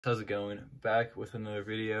How's it going? Back with another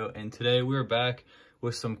video, and today we're back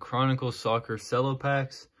with some Chronicles Soccer Cello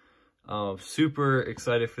packs. Super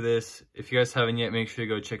excited for this. If you guys haven't yet, make sure to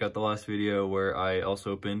go check out the last video where I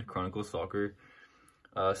also opened Chronicles Soccer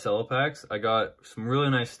Cello packs. I got some really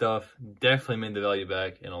nice stuff, definitely made the value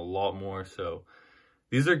back and a lot more. So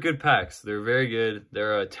these are good packs. They're very good.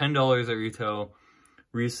 They're $10 at retail.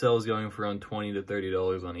 Resale is going for around $20 to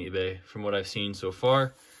 $30 on eBay from what I've seen so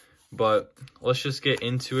far. But let's just get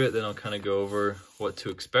into it, then I'll kind of go over what to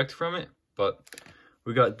expect from it. But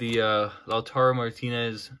we got the Lautaro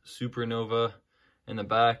Martinez Supernova in the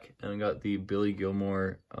back, and we got the Billy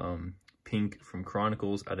Gilmore pink from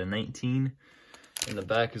Chronicles at a 19 in the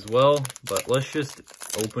back as well. But let's just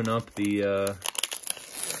open up the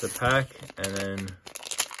pack, and then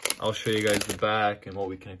I'll show you guys the back and what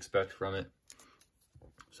we can expect from it.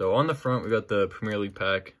 So on the front, we got the Premier League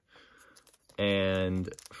pack.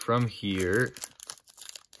 And from here,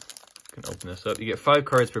 I can open this up. You get 5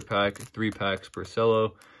 cards per pack, 3 packs per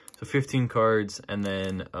cello. So 15 cards, and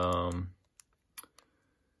then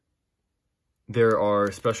there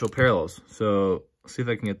are special parallels. So let's see if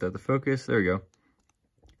I can get that to focus. There we go.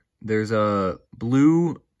 There's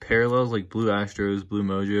blue parallels, like blue Astros, blue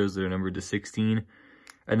Mojos. They're numbered to 16.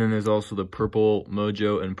 And then there's also the purple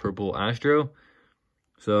Mojo and purple Astro.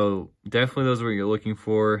 So definitely those are what you're looking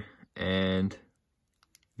for. And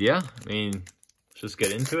yeah, I mean, let's just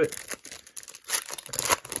get into it.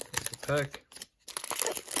 Pack.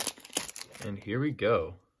 And here we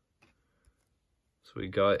go. So we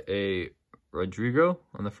got a Rodrigo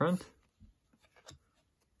on the front.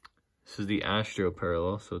 This is the Astro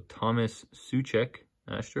parallel. So Thomas Soucek,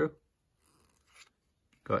 Astro.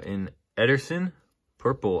 Got an Ederson,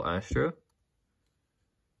 purple Astro.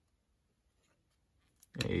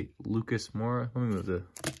 A Lucas Moura. Let me move the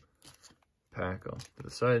pack off to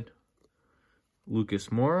the side. Lucas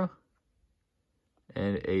Moura.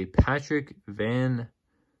 And a Patrick Van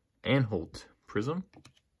Aanholt Prism.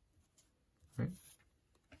 Right.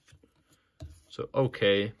 So,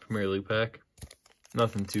 okay, Premier League pack.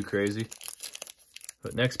 Nothing too crazy.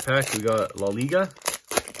 But next pack, we got La Liga.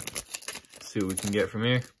 Let's see what we can get from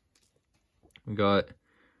here. We got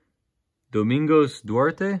Domingos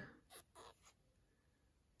Duarte.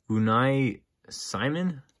 Unai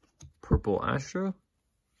Simon, purple Astro.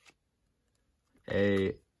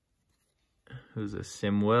 Who's this?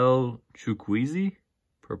 Samuel Chukwueze,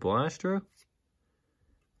 purple Astro.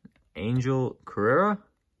 Angel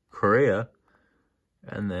Correa.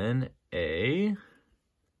 And then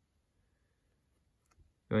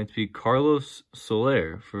going to be Carlos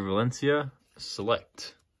Soler for Valencia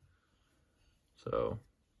Select. So,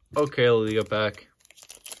 okay, La Liga back.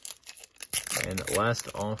 And last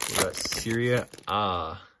off, we got Serie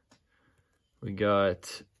A. We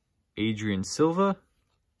got Adrian Silva.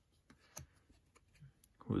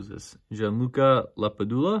 Who is this? Gianluca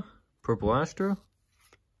Lapadula, purple Astro.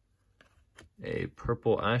 A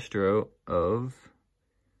purple Astro of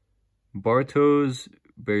Bartosz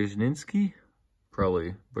Berzinski.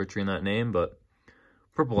 Probably butchering that name, but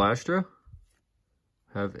purple Astro.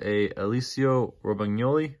 Have a Alessio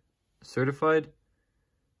Romagnoli certified.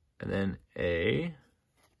 And then a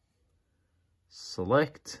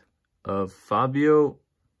select of Fabio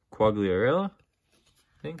Quagliarella,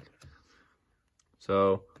 I think.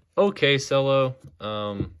 So, okay, Cello.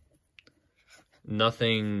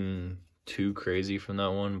 Nothing too crazy from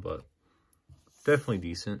that one, but definitely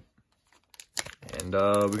decent. And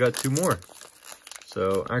we got 2 more.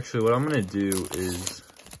 So, actually, what I'm going to do is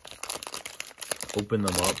open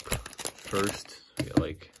them up first. Get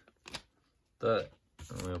like that.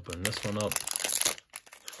 Let me open this one up.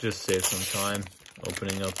 Just save some time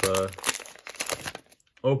opening them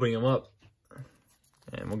up.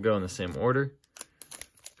 And we'll go in the same order.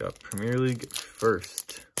 Got Premier League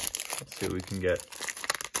first. Let's see what we can get.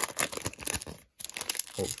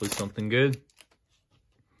 Hopefully something good.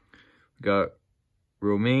 We got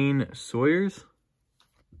Romain Sawyers.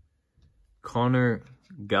 Connor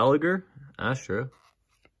Gallagher, Astro.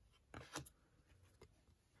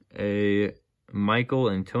 A Michael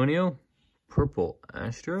Antonio, purple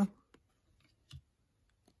Astro.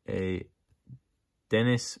 A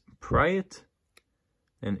Dennis Pryatt.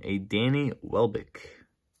 And a Danny Welbeck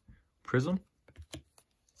Prism.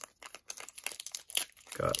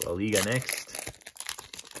 Got La Liga next.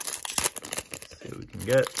 Let's see what we can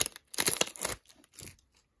get.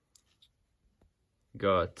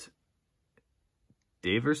 Got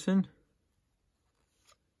Daverson.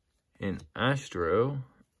 An Astro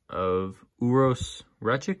of Uros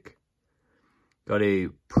Racic. Got a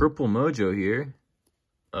purple Mojo here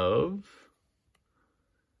of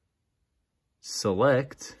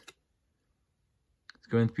Select, it's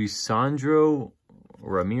going to be Sandro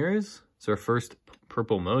Ramirez. It's our first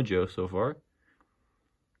purple mojo so far.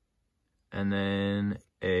 And then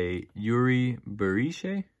a Yuri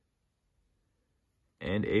Berisha.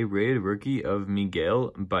 And a rated rookie of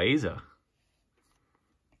Miguel Baeza.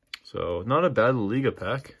 So, not a bad La Liga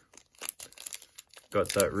pack. Got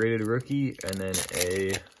that rated rookie and then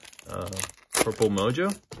a purple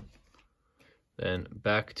mojo. Then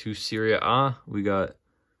back to Serie A, we got,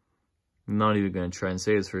 I'm not even going to try and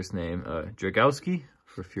say his first name, Dragowski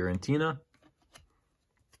for Fiorentina.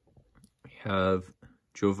 We have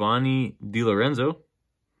Giovanni Di Lorenzo,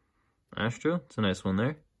 Astro, it's a nice one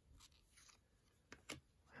there.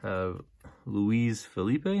 Have Luis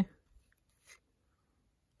Felipe,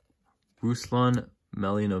 Ruslan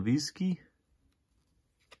Malinovsky,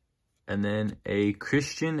 and then a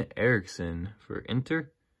Christian Eriksen for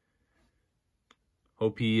Inter.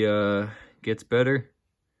 Hope he gets better.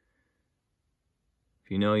 If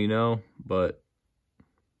you know, you know, but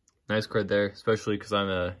nice card there, especially because I'm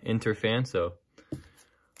a Inter fan, so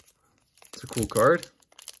it's a cool card.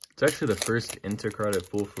 It's actually the first Inter card I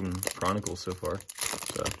pulled from Chronicles so far,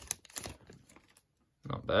 so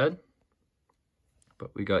not bad.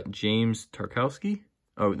 But we got James Tarkowski.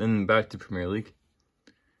 Oh, then back to Premier League.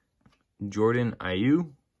 Jordan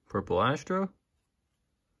Ayew, purple Astro.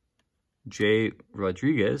 Jay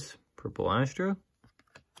Rodriguez, purple Astro.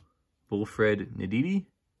 Wilfred Ndidi.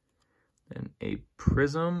 And a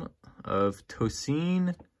prism of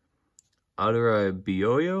Tosin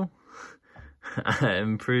Adarabioyo.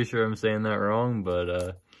 I'm pretty sure I'm saying that wrong, but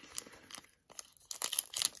you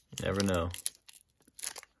never know.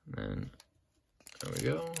 And then there we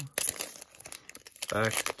go.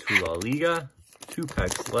 Back to La Liga. 2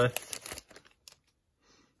 packs left.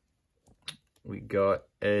 We got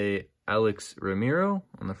a Alex Ramiro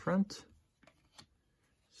on the front.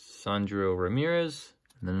 Sandro Ramirez.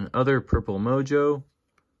 And then another purple mojo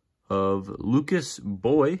of Lucas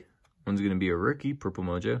Boy. One's going to be a rookie, purple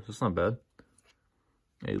mojo. So it's not bad.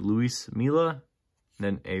 A Luis Milla. And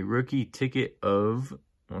then a rookie ticket of,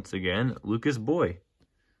 once again, Lucas Boy.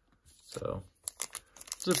 So,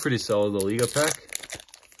 it's a pretty solid La Liga pack.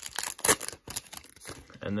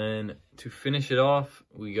 And then, to finish it off,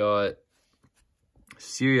 we got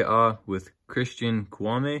Serie A with Christian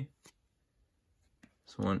Kouame.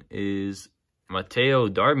 This one is Matteo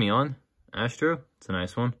Darmian, Astro. It's a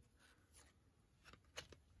nice one.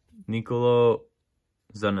 Nicolo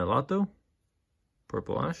Zanellato,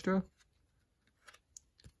 purple Astro.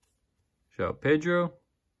 João Pedro.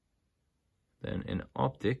 Then an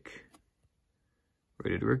optic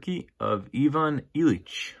rated rookie of Ivan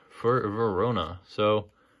Ilic for Verona. So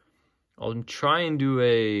I'll try and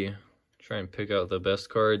pick out the best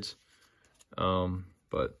cards.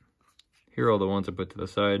 But here are all the ones I put to the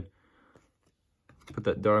side. Put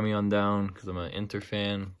that Darmian down because I'm an Inter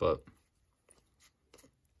fan, but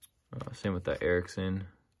same with that Eriksen.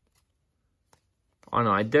 I don't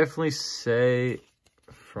know, I definitely say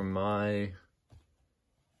from my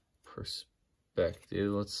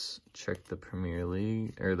perspective, let's check the Premier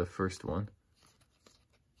League, or the first one.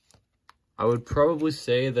 I would probably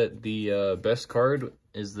say that the best card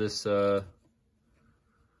is this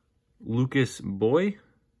Lucas Boye,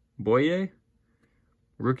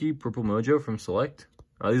 rookie purple mojo from Select.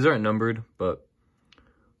 These aren't numbered, but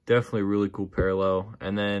definitely a really cool parallel.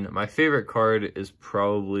 And then my favorite card is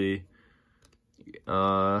probably,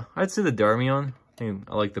 I'd say the Darmian.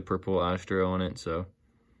 I like the purple Astro on it, so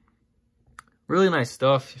really nice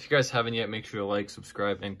stuff. If you guys haven't yet, make sure to like,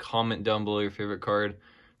 subscribe, and comment down below your favorite card.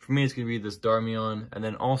 For me, it's going to be this Darmian. And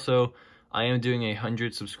then also, I am doing a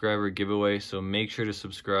 100 subscriber giveaway, so make sure to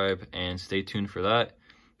subscribe and stay tuned for that,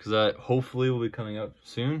 because that hopefully will be coming up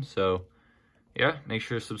soon. So yeah, make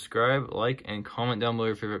sure to subscribe, like, and comment down below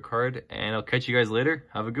your favorite card, and I'll catch you guys later.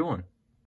 Have a good one.